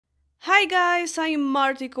Hi guys, I'm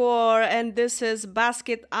Marticore and this is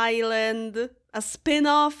Basket Island, a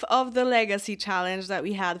spin-off of the Legacy Challenge that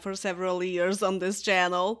we had for several years on this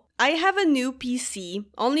channel. I have a new PC,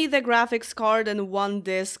 only the graphics card and one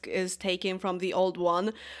disc is taken from the old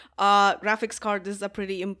one. Graphics card is a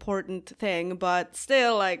pretty important thing, but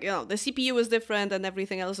still, the CPU is different and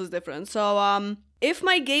everything else is different. So, if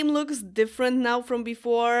my game looks different now from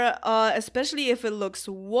before, especially if it looks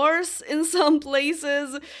worse in some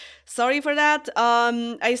places, sorry for that.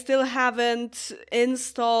 I still haven't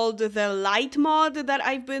installed the light mod that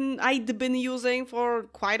I'd been using for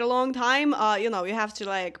quite a long time. You have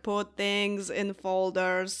to put things in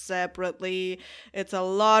folders separately. It's a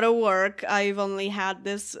lot of work. I've only had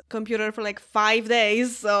this computer for 5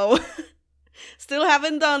 days, so still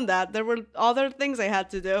haven't done that. There were other things I had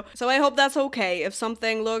to do. So I hope that's okay if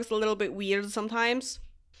something looks a little bit weird sometimes.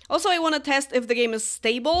 Also, I want to test if the game is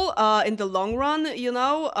stable in the long run,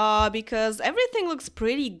 because everything looks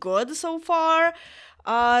pretty good so far.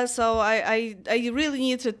 So I really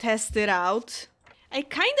need to test it out. I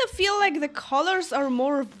kind of feel like the colors are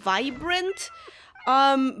more vibrant.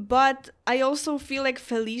 But I also feel like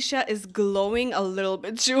Felicia is glowing a little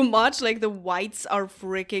bit too much. Like the whites are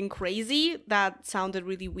freaking crazy. That sounded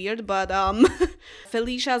really weird, but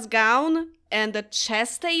Felicia's gown and the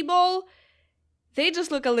chess table, they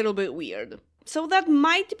just look a little bit weird. So that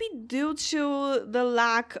might be due to the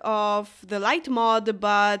lack of the light mod,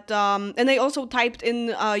 but and I also typed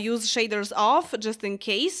in use shaders off just in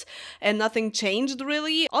case, and nothing changed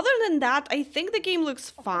really. Other than that, I think the game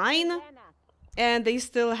looks fine. And they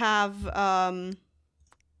still have a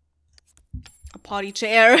potty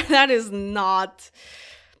chair. That is not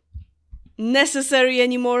necessary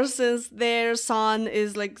anymore since their son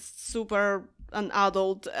is super an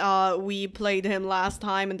adult. We played him last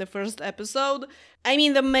time in the first episode. I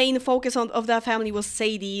mean, the main focus of that family was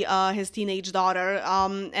Sadie, his teenage daughter,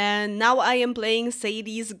 and now I am playing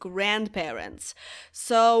Sadie's grandparents.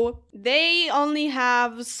 So they only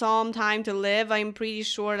have some time to live. I'm pretty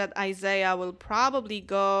sure that Isaiah will probably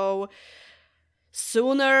go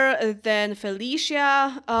sooner than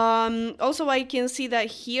Felicia. Also, I can see that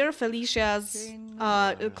here Felicia's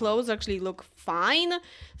clothes actually look fine.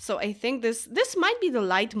 So I think this might be the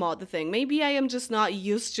light mod thing. Maybe I am just not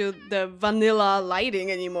used to the vanilla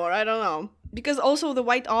lighting anymore. I don't know. Because also the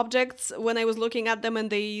white objects, when I was looking at them and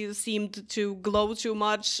they seemed to glow too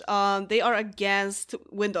much, they are against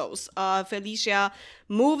windows. Felicia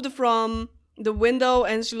moved from the window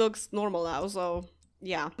and she looks normal now, so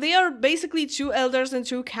yeah. They are basically 2 elders and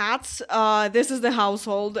 2 cats. This is the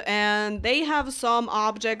household, and they have some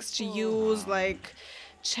objects to use, like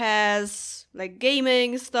chess, like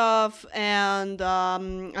gaming stuff, and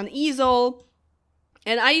an easel.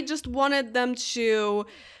 And I just wanted them to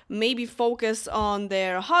maybe focus on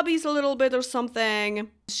their hobbies a little bit or something.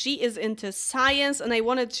 She is into science, and I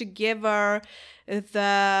wanted to give her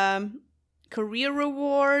the career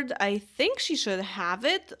reward. I think she should have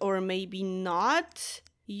it, or maybe not.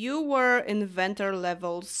 You were inventor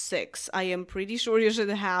level 6. I am pretty sure you should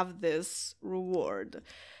have this reward.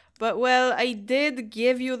 But well, I did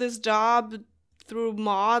give you this job through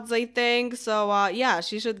mods, I think. So yeah,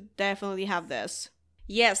 she should definitely have this.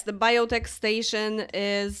 Yes, the biotech station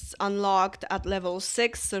is unlocked at level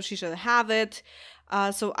 6, so she should have it.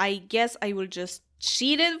 So I guess I will just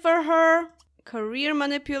cheat it for her. Career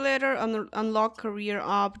manipulator, unlock career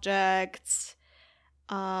objects,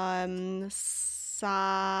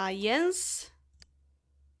 science.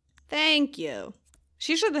 Thank you.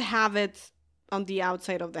 She should have it on the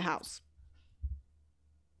outside of the house,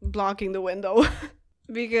 blocking the window,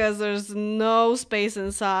 because there's no space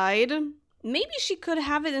inside. Maybe she could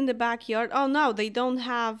have it in the backyard. Oh no, they don't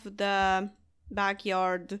have the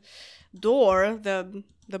backyard door, the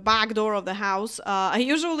back door of the house. I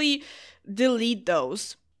usually delete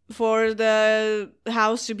those for the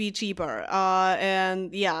house to be cheaper,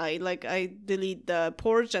 and yeah, I delete the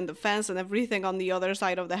porch and the fence and everything on the other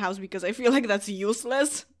side of the house because I feel like that's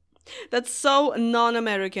useless. That's so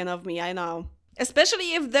non-American of me, I know.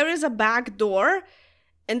 Especially if there is a back door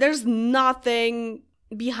and there's nothing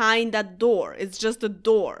behind that door. It's just a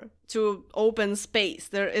door to open space.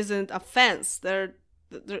 There isn't a fence. There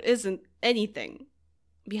isn't anything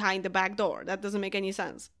behind the back door. That doesn't make any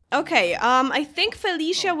sense. Okay, I think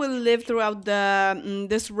Felicia will live throughout the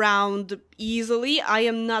this round easily. I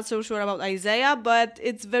am not so sure about Isaiah, but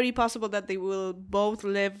it's very possible that they will both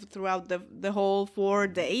live throughout the whole 4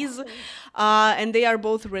 days. And they are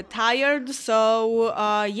both retired, so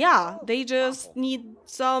yeah, they just need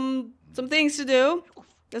some things to do.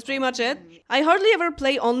 That's pretty much it. I hardly ever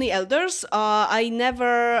play only elders. I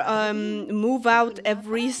never move out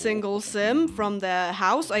every single sim from the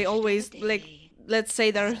house. I always, like, let's say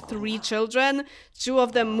there are 3 children, 2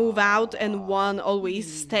 of them move out and 1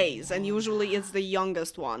 always stays, and usually it's the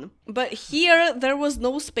youngest one. But here there was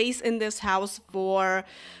no space in this house for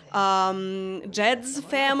Jed's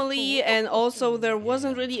family, and also there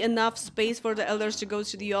wasn't really enough space for the elders to go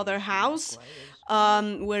to the other house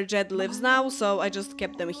where Jed lives now, so I just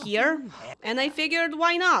kept them here. And I figured,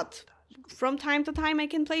 why not? From time to time I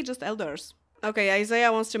can play just elders. Okay,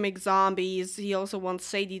 Isaiah wants to make zombies. He also wants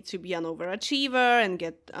Sadie to be an overachiever and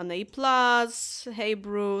get an A+. Hey,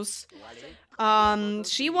 Bruce.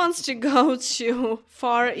 She wants to go to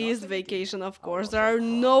Far East vacation, of course. There are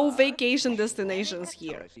no vacation destinations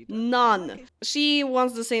here. None. She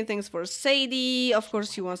wants the same things for Sadie. Of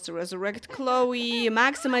course, she wants to resurrect Chloe.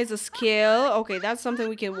 Maximize a skill. Okay, that's something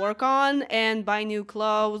we can work on. And buy new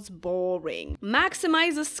clothes. Boring.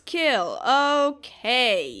 Maximize a skill.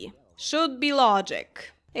 Okay. Should be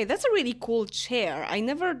logic. Hey, that's a really cool chair. I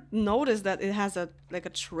never noticed that it has a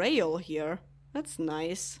trail here. That's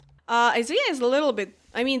nice. Isaiah is a little bit...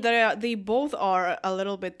 I mean, they both are a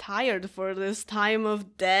little bit tired for this time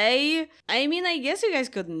of day. I mean, I guess you guys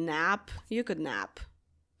could nap. You could nap.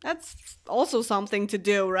 That's also something to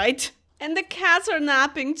do, right? And the cats are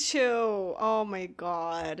napping too. Oh my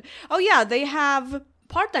god. Oh yeah, they have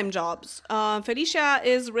part-time jobs. Felicia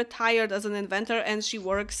is retired as an inventor and she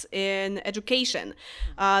works in education.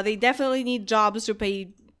 They definitely need jobs to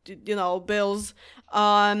pay, you know, bills.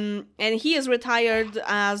 And he is retired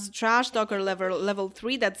as trash talker level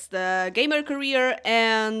 3. That's the gamer career.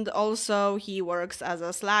 And also he works as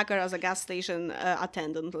a slacker, as a gas station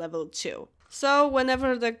attendant level 2. So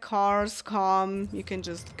whenever the cars come, you can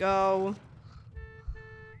just go.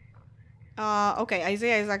 Okay,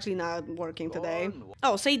 Isaiah is actually not working today.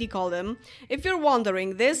 Oh, Sadie called him. If you're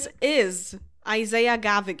wondering, this is Isaiah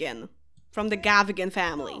Gavigan from the Gavigan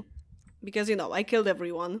family. Because, you know, I killed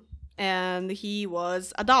everyone. And he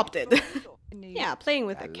was adopted. Yeah, playing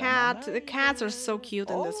with a cat. The cats are so cute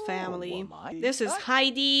in this family. This is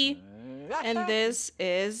Heidi. And this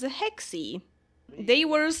is Hexie. They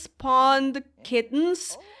were spawned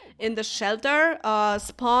kittens in the shelter,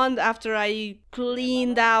 spawned after I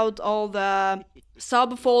cleaned out all the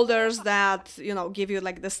subfolders that, you know, give you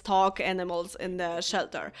like the stock animals in the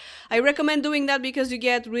shelter. I recommend doing that because you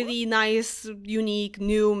get really nice, unique,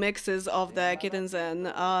 new mixes of the kittens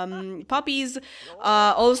and puppies,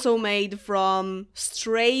 also made from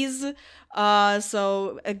strays.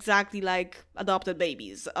 So exactly like adopted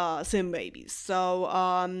babies, sim babies. So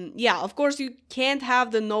yeah, of course you can't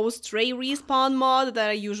have the no stray respawn mod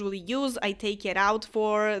that I usually use. I take it out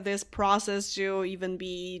for this process to even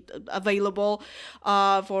be available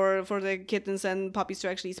for the kittens and puppies to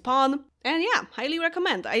actually spawn. And yeah, highly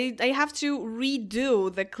recommend. I have to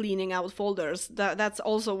redo the cleaning out folders. That's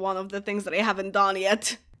also one of the things that I haven't done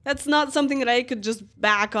yet. That's not something that I could just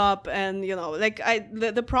back up and, you know, like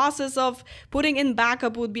the process of putting in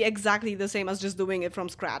backup would be exactly the same as just doing it from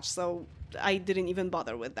scratch. So I didn't even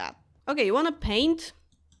bother with that. Okay, you want to paint?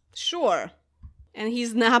 Sure. And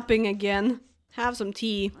he's napping again. Have some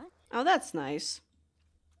tea. Oh, that's nice.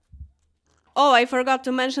 Oh, I forgot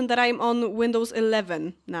to mention that I'm on Windows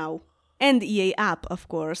 11 now. And EA app, of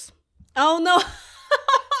course. Oh no!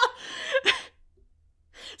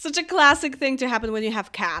 Such a classic thing to happen when you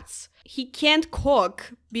have cats. He can't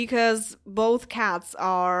cook because both cats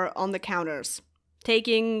are on the counters,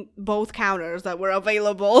 taking both counters that were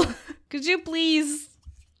available. Could you please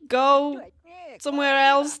go somewhere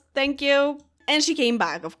else? Thank you. And she came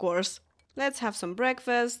back, of course. Let's have some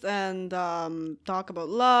breakfast and talk about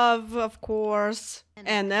love, of course,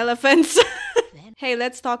 and elephants. Hey,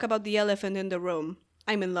 let's talk about the elephant in the room.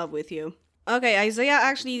 I'm in love with you. Okay, Isaiah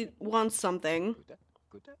actually wants something.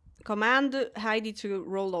 Command Heidi to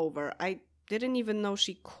roll over. I didn't even know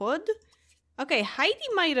she could. Okay, Heidi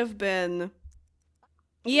might have been...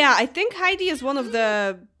 Yeah, I think Heidi is one of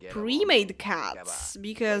the pre-made cats.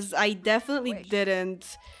 Because I definitely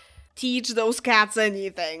didn't teach those cats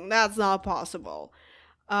anything. That's not possible.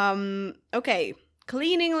 Okay,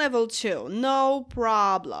 cleaning level 2. No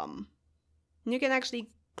problem. You can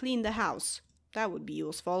actually clean the house. That would be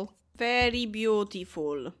useful. Very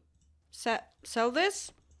beautiful. Sell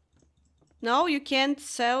this? No, you can't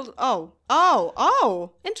sell...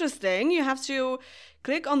 Oh, interesting. You have to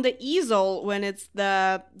click on the easel when it's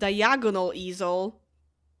the diagonal easel.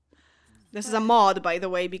 This is a mod, by the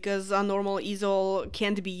way, because a normal easel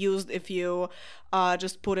can't be used if you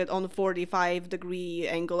just put it on 45-degree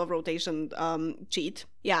angle of rotation cheat.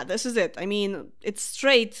 Yeah, this is it. I mean, it's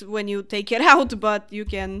straight when you take it out, but you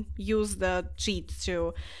can use the cheat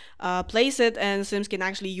to place it, and Sims can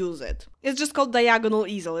actually use it. It's just called diagonal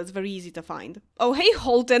easel. It's very easy to find. Oh, hey,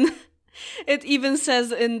 Holton. It even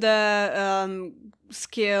says in the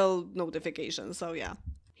skill notification, so yeah.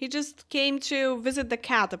 He just came to visit the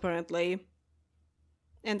cat, apparently.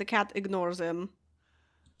 And the cat ignores him.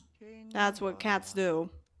 That's what cats do.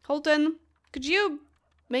 Holton, could you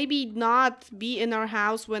maybe not be in our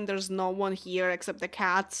house when there's no one here except the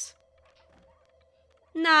cats?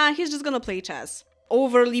 Nah, he's just gonna play chess.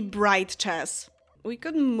 Overly bright chess. We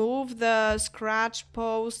could move the scratch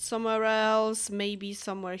post somewhere else, maybe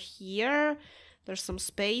somewhere here. There's some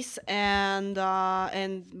space, and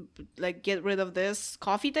like get rid of this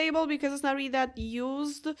coffee table because it's not really that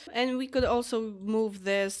used. And we could also move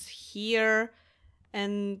this here,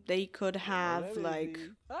 and they could have like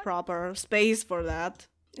proper space for that.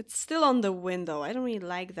 It's still on the window. I don't really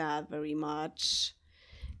like that very much.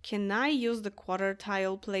 Can I use the quarter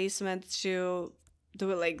tile placement to do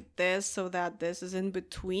it like this so that this is in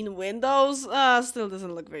between windows? Still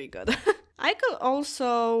doesn't look very good. I could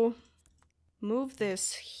also move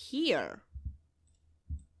this here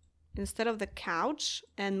instead of the couch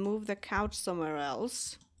and move the couch somewhere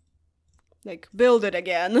else. Like, build it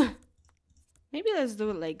again. Maybe let's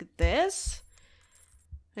do it like this.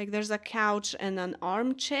 Like, there's a couch and an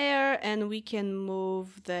armchair, and we can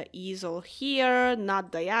move the easel here,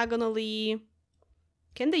 not diagonally.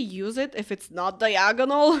 Can they use it if it's not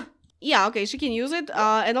diagonal? Yeah, okay, she can use it.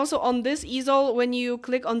 And also on this easel, when you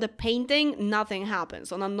click on the painting, nothing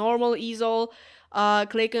happens. On a normal easel,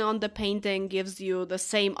 clicking on the painting gives you the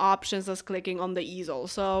same options as clicking on the easel.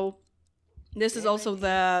 So this is also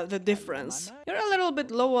the difference. You're a little bit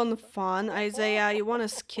low on fun, Isaiah. You want a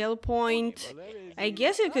skill point. I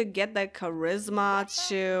guess you could get that charisma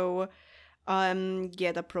to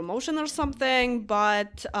get a promotion or something,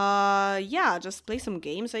 but yeah, just play some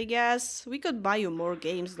games, I guess. We could buy you more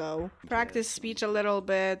games though. Practice speech a little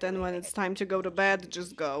bit, and when it's time to go to bed,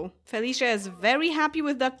 just go. Felicia is very happy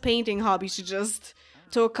with that painting hobby she just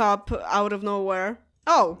took up out of nowhere.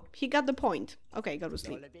 Oh, he got the point. Okay, go to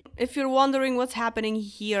sleep. If you're wondering what's happening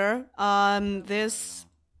here, this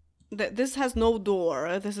has no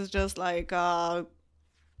door. This is just like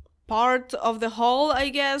part of the hall, I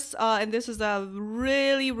guess, and this is a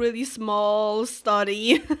really small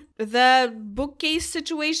study. The bookcase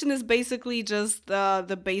situation is basically just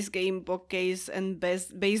the base game bookcase and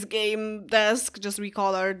base game desk, just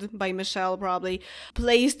recolored by Michelle probably,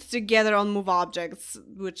 placed together on move objects,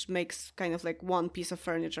 which makes kind of like one piece of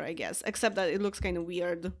furniture, I guess, except that it looks kind of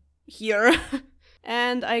weird here.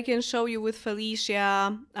 And I can show you with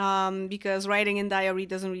Felicia, because writing in diary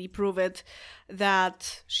doesn't really prove it,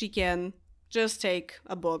 that she can just take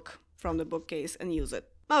a book from the bookcase and use it.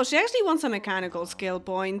 Oh, she actually wants a mechanical skill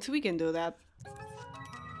point. We can do that.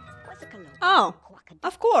 Oh,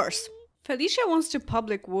 of course. Felicia wants to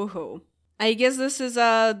public woohoo. I guess this is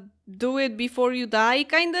a do it before you die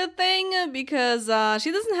kind of thing, because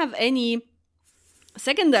she doesn't have any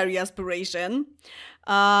secondary aspiration.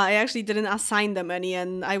 I actually didn't assign them any,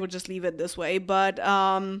 and I would just leave it this way, but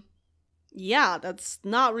yeah, that's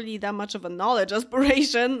not really that much of a knowledge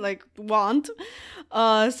aspiration, like, want.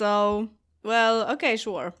 So, well, okay,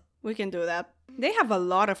 sure, we can do that. They have a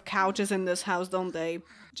lot of couches in this house, don't they?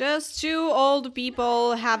 Just two old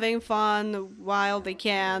people having fun while they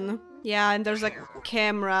can. Yeah, and there's a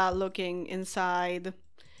camera looking inside.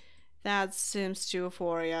 That's Sims 2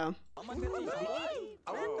 for ya.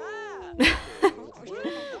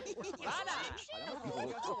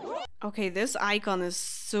 Okay, this icon is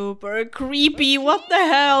super creepy. What the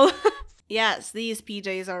hell? Yes, these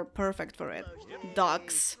PJs are perfect for it.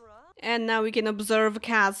 Ducks. And now we can observe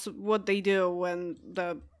cats, what they do when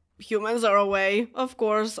the humans are away. Of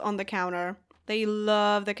course, on the counter. They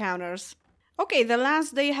love the counters. Okay, the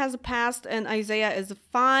last day has passed and Isaiah is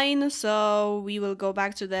fine, so we will go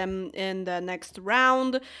back to them in the next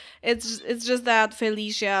round. It's just that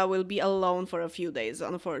Felicia will be alone for a few days,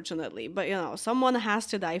 unfortunately. But, you know, someone has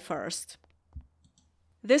to die first.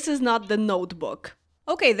 This is not the notebook.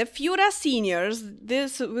 Okay, the Fiura seniors,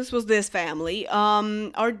 this was this family,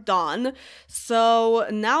 are done. So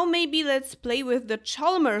now maybe let's play with the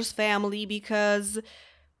Chalmers family, because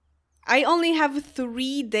I only have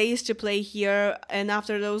 3 days to play here, and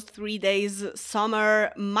after those 3 days,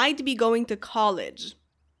 Summer might be going to college.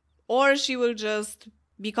 Or she will just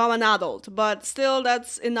become an adult, but still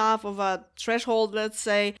that's enough of a threshold, let's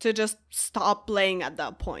say, to just stop playing at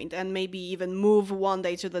that point and maybe even move one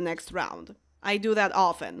day to the next round. I do that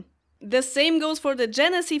often. The same goes for the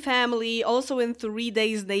Genesee family. Also in 3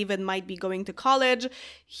 days, David might be going to college.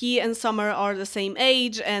 He and Summer are the same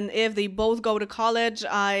age, and if they both go to college,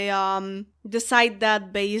 I decide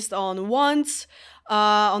that based on wants.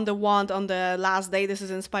 On the want on the last day. This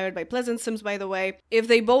is inspired by Pleasant Sims, by the way. If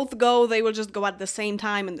they both go, they will just go at the same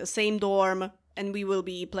time in the same dorm, and we will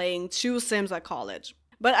be playing 2 Sims at college.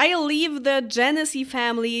 But I leave the Genesee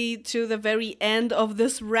family to the very end of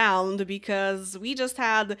this round because we just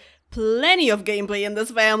had plenty of gameplay in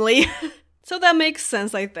this family. So that makes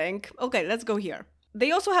sense, I think. Okay, let's go here.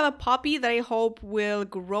 They also have a puppy that I hope will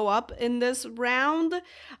grow up in this round.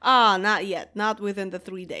 Not yet. Not within the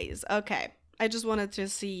 3 days. Okay. I just wanted to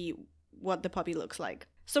see what the puppy looks like.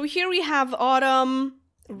 So here we have Autumn,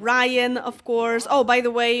 Ryan, of course. Oh, by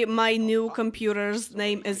the way, my new computer's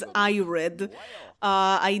name is Irid.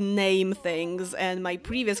 I name things, and my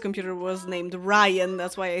previous computer was named Ryan.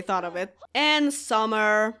 That's why I thought of it. And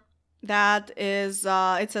Summer. That is,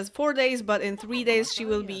 it says 4 days, but in 3 days she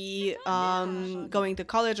will be going to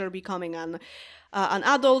college or becoming an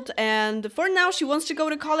adult. And for now she wants to go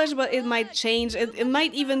to college, but it might change. It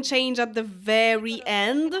might even change at the very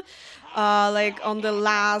end. Like on the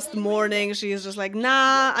last morning, she's just like,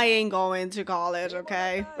 nah, I ain't going to college,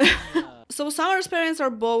 okay? So Summer's parents are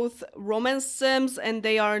both romance sims, and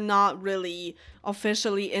they are not really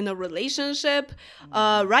officially in a relationship.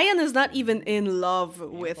 Ryan is not even in love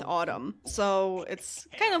with Autumn, so it's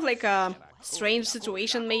kind of like a strange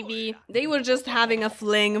situation, maybe. They were just having a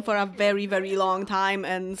fling for a very, very long time,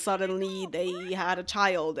 and suddenly they had a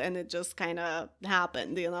child, and it just kind of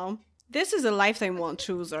happened, you know? This is a lifetime want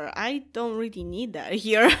chooser. I don't really need that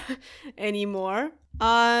here anymore.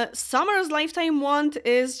 Summer's lifetime want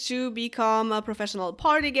is to become a professional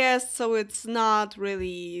party guest, so it's not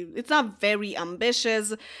very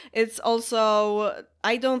ambitious. It's also,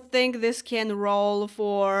 I don't think this can roll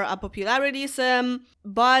for a popularity sim,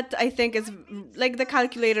 but I think it's, like, the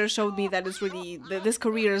calculator showed me that it's really, this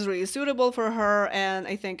career is really suitable for her, and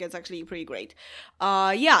I think it's actually pretty great.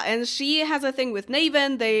 Yeah, and she has a thing with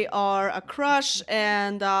Naven. They are a crush,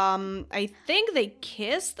 and I think they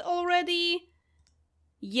kissed already.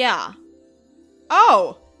 Yeah.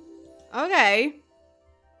 Oh! Okay.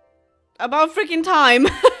 About freaking time.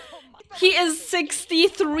 He is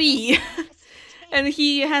 63. And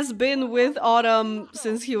he has been with Autumn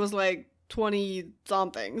since he was like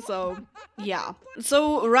 20-something, so yeah.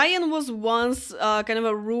 So Ryan was once kind of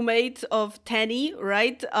a roommate of Tenny,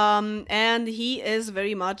 right? And he is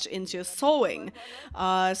very much into sewing.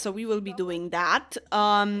 So we will be doing that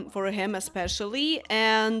for him especially.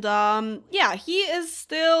 And yeah, he is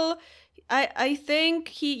still... I think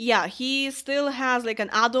he still has like an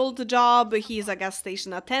adult job. He's a gas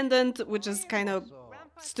station attendant, which is kind of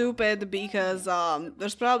stupid because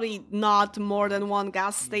there's probably not more than one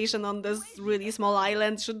gas station on this really small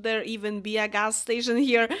island. Should there even be a gas station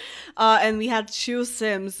here? And we had 2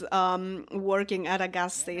 sims working at a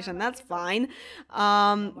gas station. That's fine.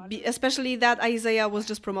 Especially that Isaiah was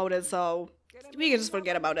just promoted, so we can just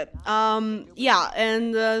forget about it. Yeah,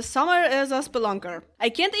 and Summer is a spelunker. I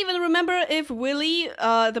can't even remember if Willie,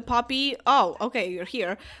 the puppy... Oh, okay, you're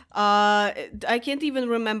here. I can't even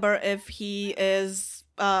remember if he is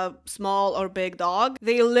a small or big dog.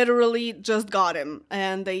 They literally just got him,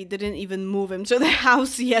 and they didn't even move him to the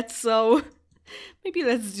house yet, so maybe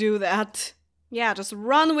let's do that. Yeah, just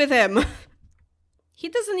run with him. He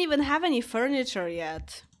doesn't even have any furniture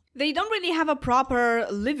yet. They don't really have a proper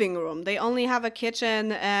living room. They only have a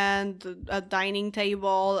kitchen and a dining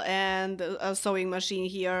table and a sewing machine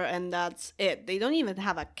here, and that's it. They don't even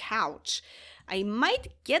have a couch. I might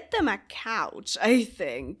get them a couch, I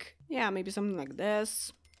think. Yeah, maybe something like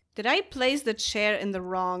this. Did I place the chair in the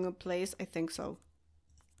wrong place? I think so.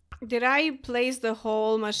 Did I place the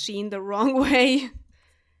whole machine the wrong way?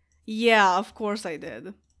 Yeah, of course I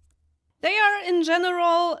did. They are, in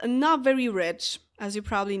general, not very rich, as you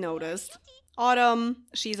probably noticed. Autumn,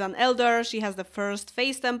 she's an elder, she has the first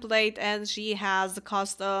face template, and she has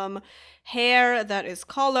custom hair that is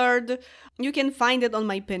colored. You can find it on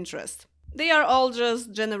my Pinterest. They are all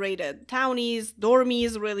just generated townies,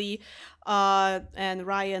 dormies, really. And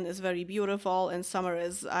Ryan is very beautiful, and Summer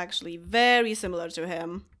is actually very similar to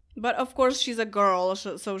him. But of course she's a girl,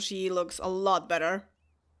 so she looks a lot better.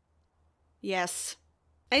 Yes.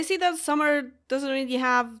 I see that Summer doesn't really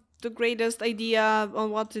have the greatest idea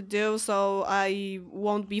on what to do, so I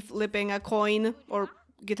won't be flipping a coin or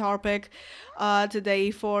guitar pick today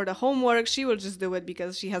for the homework. She will just do it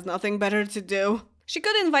because she has nothing better to do. She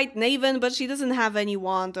could invite Naven, but she doesn't have any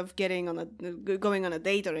want of going on a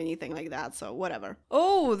date or anything like that, so whatever.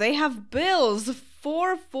 Oh, they have bills.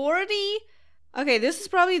 440? Okay, this is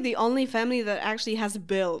probably the only family that actually has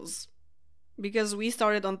bills. Because we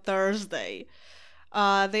started on Thursday.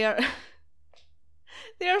 They are...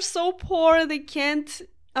 they are so poor, they can't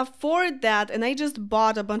afford that, and I just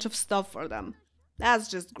bought a bunch of stuff for them. That's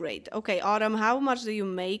just great. Okay, Autumn, how much do you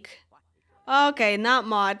make? Okay, not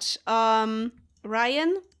much.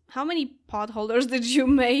 Ryan, how many pot holders did you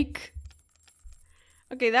make?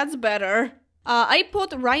 Okay, that's better. I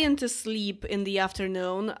put Ryan to sleep in the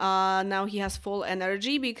afternoon. Now he has full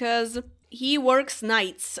energy because he works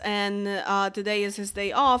nights and today is his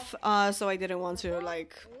day off, so I didn't want to,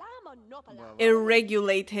 like,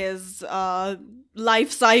 irregulate his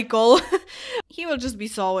life cycle. He will just be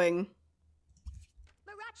sewing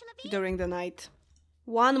during the night.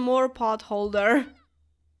 One more pot holder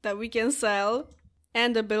that we can sell,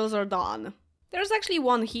 and the bills are done. There's actually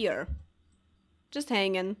one here, just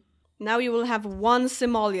hanging. Now you will have one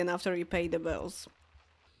simoleon after you pay the bills.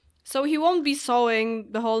 So he won't be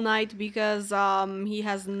sewing the whole night because he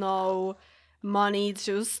has no money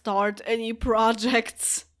to start any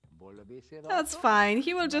projects. That's fine,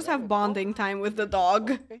 he will just have bonding time with the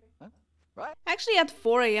dog. Actually, at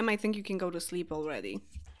 4 AM I think you can go to sleep already.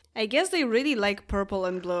 I guess they really like purple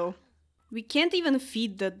and blue. We can't even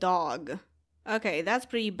feed the dog. Okay, that's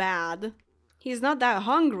pretty bad. He's not that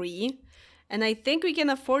hungry. And I think we can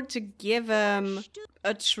afford to give him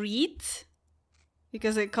a treat.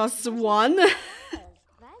 Because it costs 1.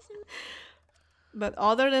 But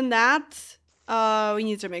other than that, we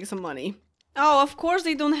need to make some money. Oh, of course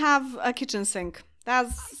they don't have a kitchen sink.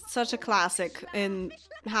 That's such a classic in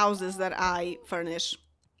houses that I furnish.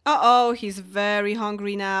 Uh-oh, he's very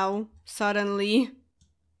hungry now, suddenly.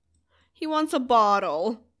 He wants a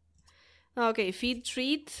bottle. Okay, feed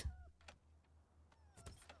treat.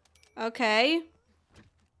 Okay.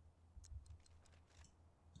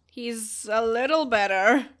 He's a little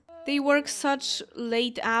better. They work such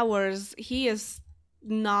late hours. He is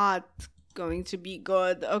not going to be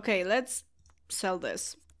good. Okay, let's sell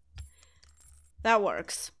this. That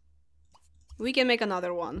works. We can make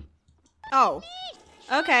another one. Oh.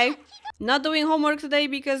 Okay, not doing homework today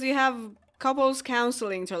because you have couples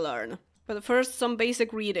counseling to learn. But first, some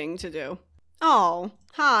basic reading to do. Oh,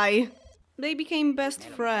 hi. They became best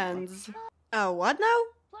friends. Oh, what now?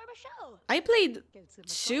 I played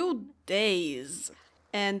 2 days,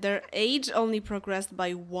 and their age only progressed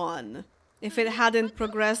by 1. If it hadn't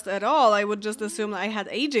progressed at all, I would just assume I had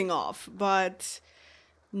aging off, but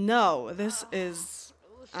no, this is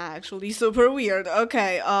actually super weird.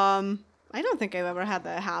 Okay, I don't think I've ever had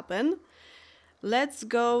that happen. Let's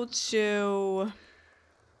go to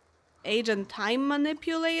age and time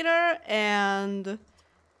manipulator and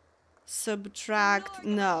subtract.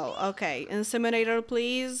 No, okay. Inseminator,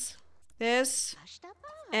 please. This.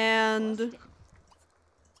 And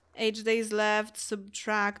age days left.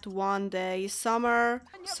 Subtract 1 day summer.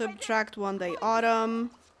 Subtract 1 day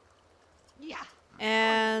autumn.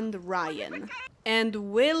 And Ryan. And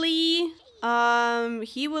Willie.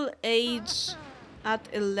 He will age at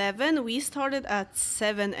 11. We started at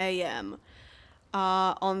 7 AM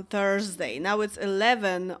on Thursday. Now it's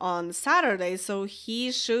 11 on Saturday, so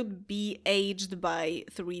he should be aged by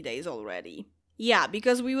 3 days already. Yeah,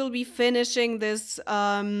 because we will be finishing this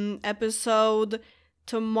episode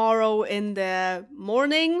tomorrow in the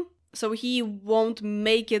morning, so he won't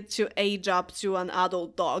make it to age up to an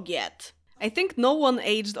adult dog yet. I think no one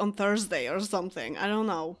aged on Thursday or something, I don't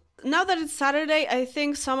know. Now that it's Saturday, I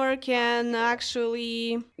think Summer can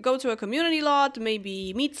actually go to a community lot,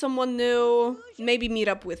 maybe meet someone new, maybe meet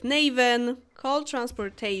up with Naven. Call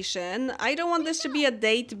transportation. I don't want this to be a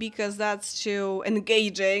date because that's too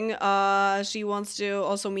engaging. She wants to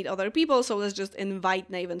also meet other people, so let's just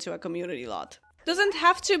invite Naven to a community lot. Doesn't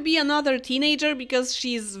have to be another teenager because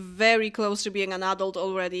she's very close to being an adult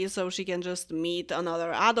already, so she can just meet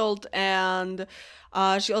another adult, and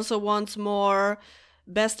she also wants more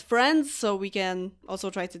best friends, so we can also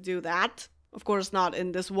try to do that. Of course, not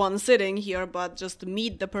in this one sitting here, but just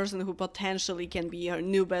meet the person who potentially can be her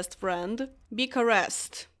new best friend. Be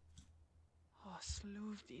caressed.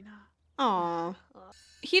 Aww.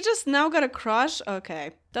 He just now got a crush?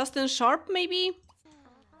 Okay. Dustin Sharp, maybe?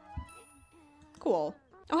 Cool.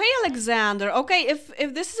 Oh, hey, Alexander. Okay,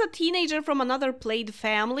 if this is a teenager from another Plaid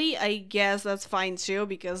family, I guess that's fine too,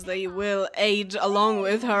 because they will age along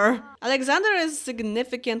with her. Alexander is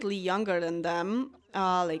significantly younger than them,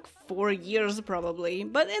 like 4 years probably,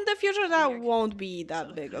 but in the future that won't be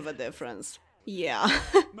that big of a difference. Yeah.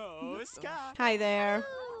 Hi there.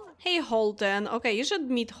 Hey, Holton. Okay, you should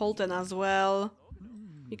meet Holton as well.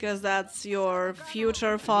 Because that's your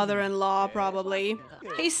future father-in-law, probably.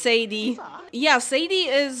 Hey, Sadie. Yeah, Sadie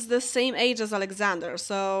is the same age as Alexander,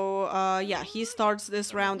 so yeah, he starts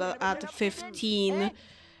this round at 15.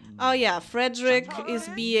 Oh yeah, Frederick is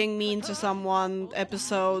being mean to someone,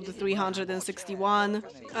 episode 361.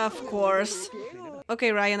 Of course.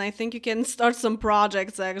 Okay, Ryan, I think you can start some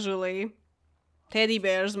projects, actually. Teddy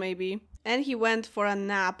bears, maybe. And he went for a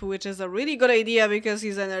nap, which is a really good idea because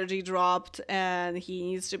his energy dropped and he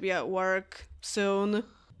needs to be at work soon.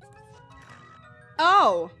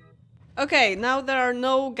 Oh! Okay, now there are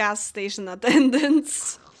no gas station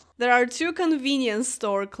attendants. There are 2 convenience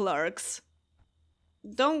store clerks.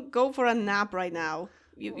 Don't go for a nap right now.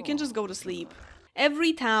 You can just go to sleep.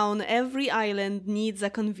 Every town, every island needs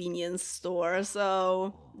a convenience store,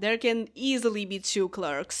 so there can easily be 2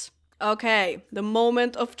 clerks. Okay, the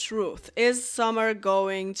moment of truth. Is Summer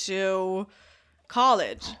going to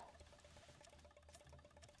college?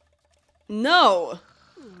 No.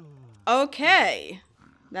 Okay,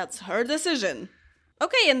 that's her decision.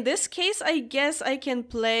 Okay, in this case, I guess I can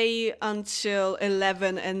play until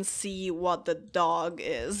 11 and see what the dog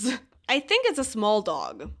is. I think it's a small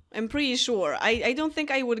dog. I'm pretty sure. I don't think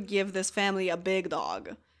I would give this family a big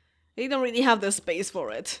dog. They don't really have the space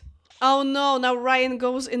for it. Oh no, now Ryan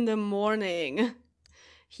goes in the morning.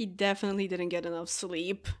 He definitely didn't get enough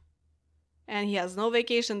sleep. And he has no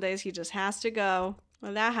vacation days, he just has to go.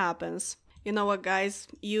 Well, that happens. You know what, guys?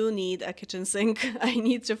 You need a kitchen sink. I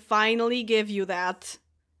need to finally give you that.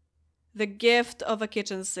 The gift of a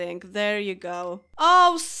kitchen sink. There you go.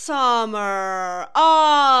 Oh, Summer!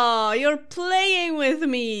 Oh, you're playing with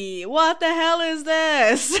me! What the hell is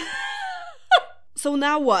this? So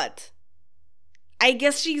now what? I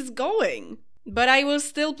guess she's going. But I will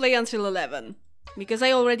still play until 11. Because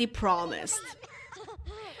I already promised.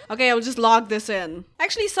 Okay, I'll just log this in.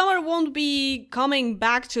 Actually, Summer won't be coming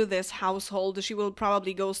back to this household. She will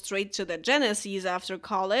probably go straight to the Genesis after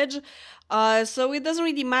college. So it doesn't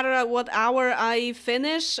really matter at what hour I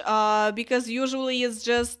finish. Because usually it's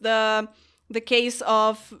just the case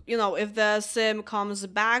of, you know, if the sim comes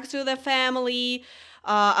back to the family,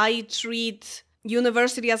 I treat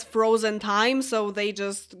university as frozen time, so they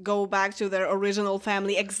just go back to their original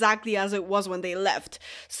family exactly as it was when they left.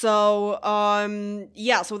 So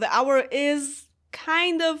yeah, so the hour is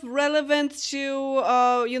kind of relevant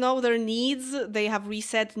to you know, their needs. They have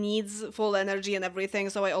reset needs, full energy and everything,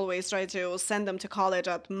 so I always try to send them to college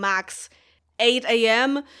at max 8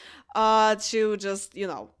 a.m. To just, you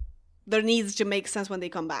know, their needs to make sense when they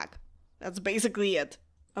come back. That's basically it.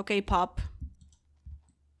 Okay, Pop.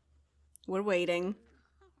 We're waiting.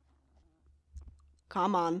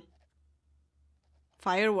 Come on.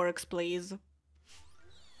 Fireworks, please.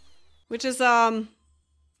 Which is, oh,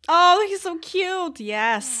 he's so cute!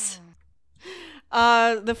 Yes!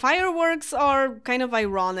 The fireworks are kind of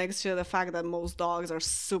ironic to the fact that most dogs are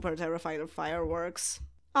super terrified of fireworks.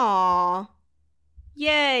 Aww.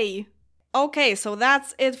 Yay! Okay, so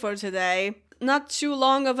that's it for today. Not too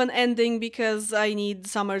long of an ending because I need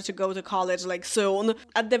Summer to go to college like soon.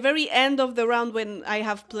 At the very end of the round when I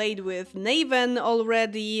have played with Naven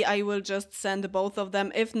already, I will just send both of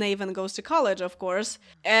them if Naven goes to college, of course.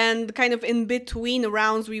 And kind of in between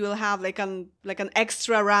rounds we will have like an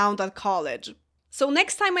extra round at college. So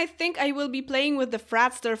next time I think I will be playing with the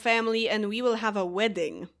Fratster family and we will have a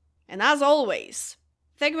wedding. And as always,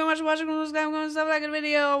 thank you very much for watching, subscribe, like the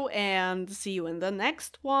video, and see you in the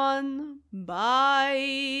next one.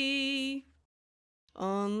 Bye!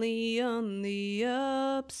 Only on the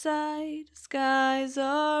upside, skies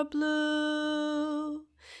are blue.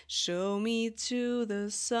 Show me to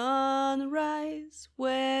the sunrise,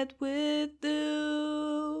 wet with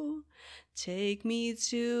dew. Take me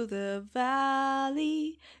to the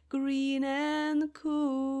valley, green and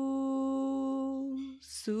cool,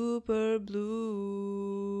 super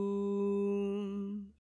blue.